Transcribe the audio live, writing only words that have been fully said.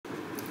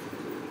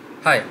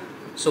Hi.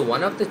 So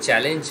one of the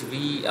challenge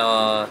we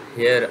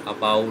hear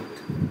about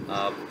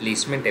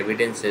placement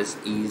evidences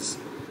is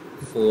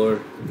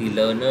for the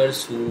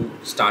learners who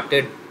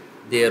started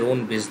their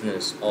own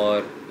business,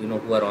 or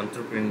who are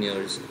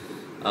entrepreneurs.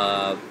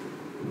 Uh,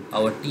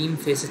 our team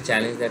face a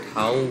challenge that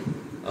how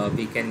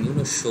we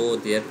can show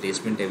their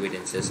placement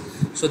evidences.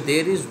 So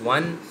there is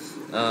one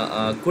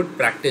good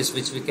practice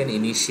which we can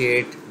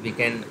initiate. We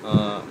can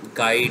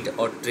guide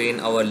or train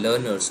our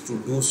learners to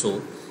do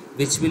so,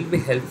 which will be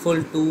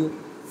helpful to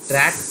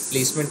track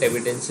placement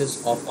evidences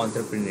of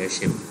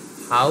entrepreneurship.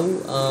 How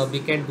we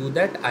can do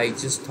that? I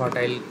just thought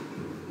I'll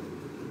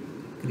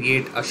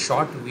create a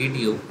short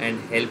video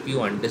and help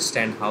you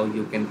understand how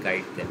you can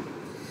guide them.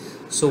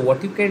 So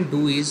what you can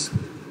do is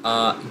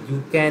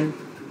you can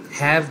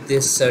have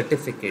this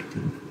certificate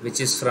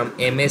which is from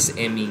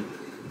MSME,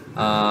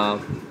 uh,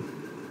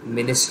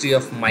 Ministry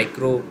of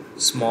Micro,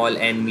 Small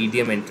and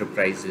Medium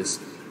Enterprises.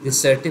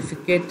 This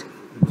certificate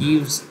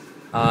gives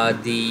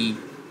the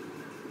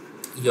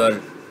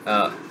your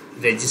uh,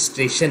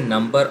 registration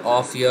number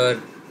of your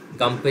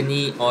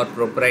company or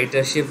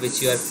proprietorship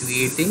which you are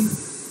creating,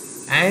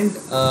 and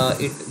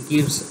it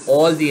gives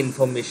all the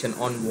information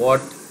on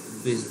what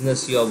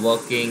business you are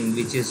working,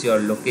 which is your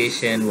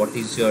location, what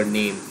is your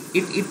name.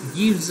 It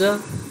gives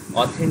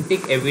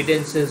authentic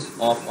evidences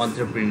of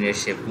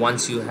entrepreneurship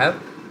once you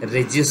have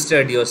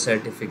registered your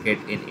certificate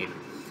in it.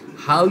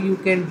 How you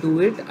can do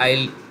it,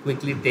 I'll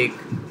quickly take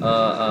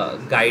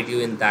guide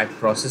you in that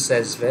process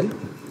as well.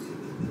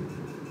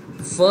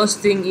 First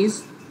thing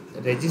is,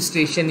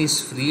 registration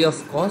is free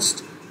of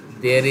cost.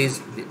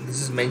 This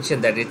is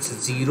mentioned that it's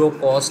zero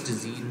cost,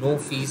 no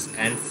fees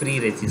and free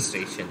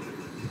registration.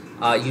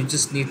 You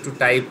just need to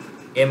type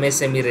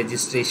MSME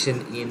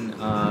registration in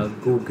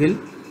Google.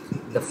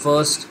 The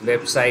first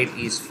website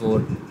is for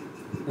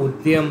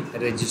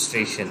Udyog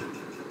registration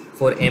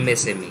for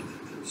MSME.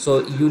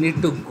 So you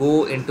need to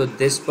go into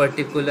this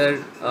particular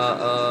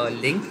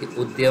link,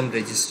 Udyog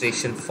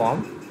registration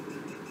form.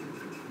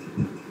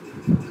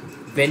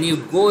 When you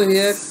go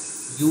here,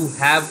 you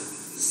have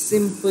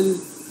simple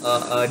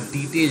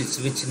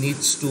details which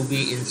needs to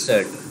be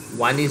inserted.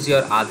 One is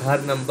your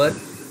Aadhaar number.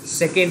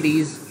 Second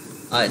is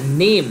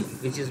name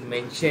which is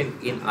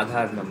mentioned in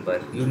Aadhaar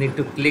number. You need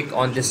to click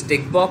on this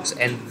tick box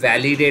and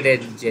validate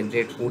and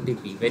generate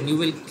OTP. When you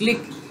will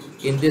click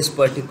in this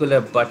particular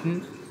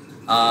button,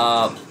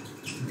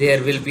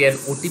 there will be an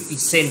OTP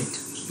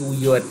sent to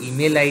your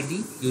email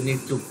ID. You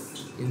need to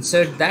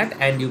insert that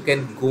and you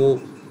can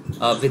go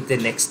with the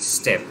next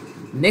step.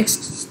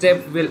 Next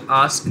step will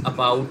ask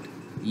about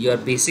your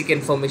basic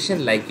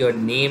information like your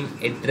name,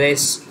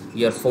 address,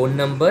 your phone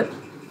number,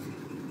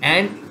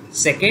 and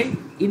second,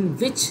 in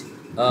which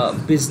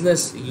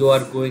business you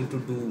are going to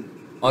do,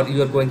 or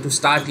you are going to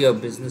start your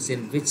business,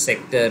 in which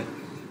sector,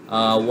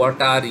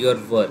 what are your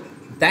work.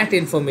 That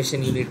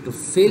information you need to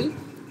fill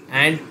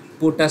and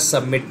put a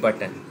submit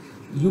button.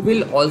 You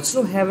will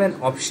also have an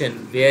option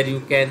where you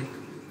can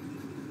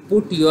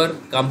put your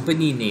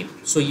company name,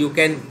 so you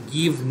can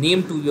give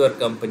name to your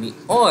company,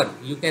 or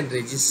you can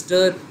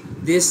register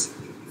this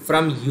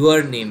from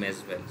your name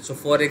as well. So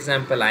for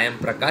example, I am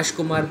Prakash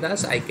Kumar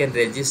Das. I can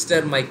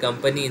register my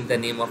company in the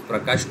name of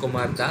Prakash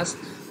Kumar Das,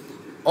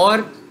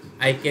 or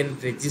I can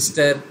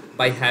register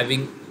by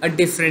having a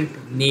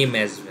different name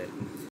as well.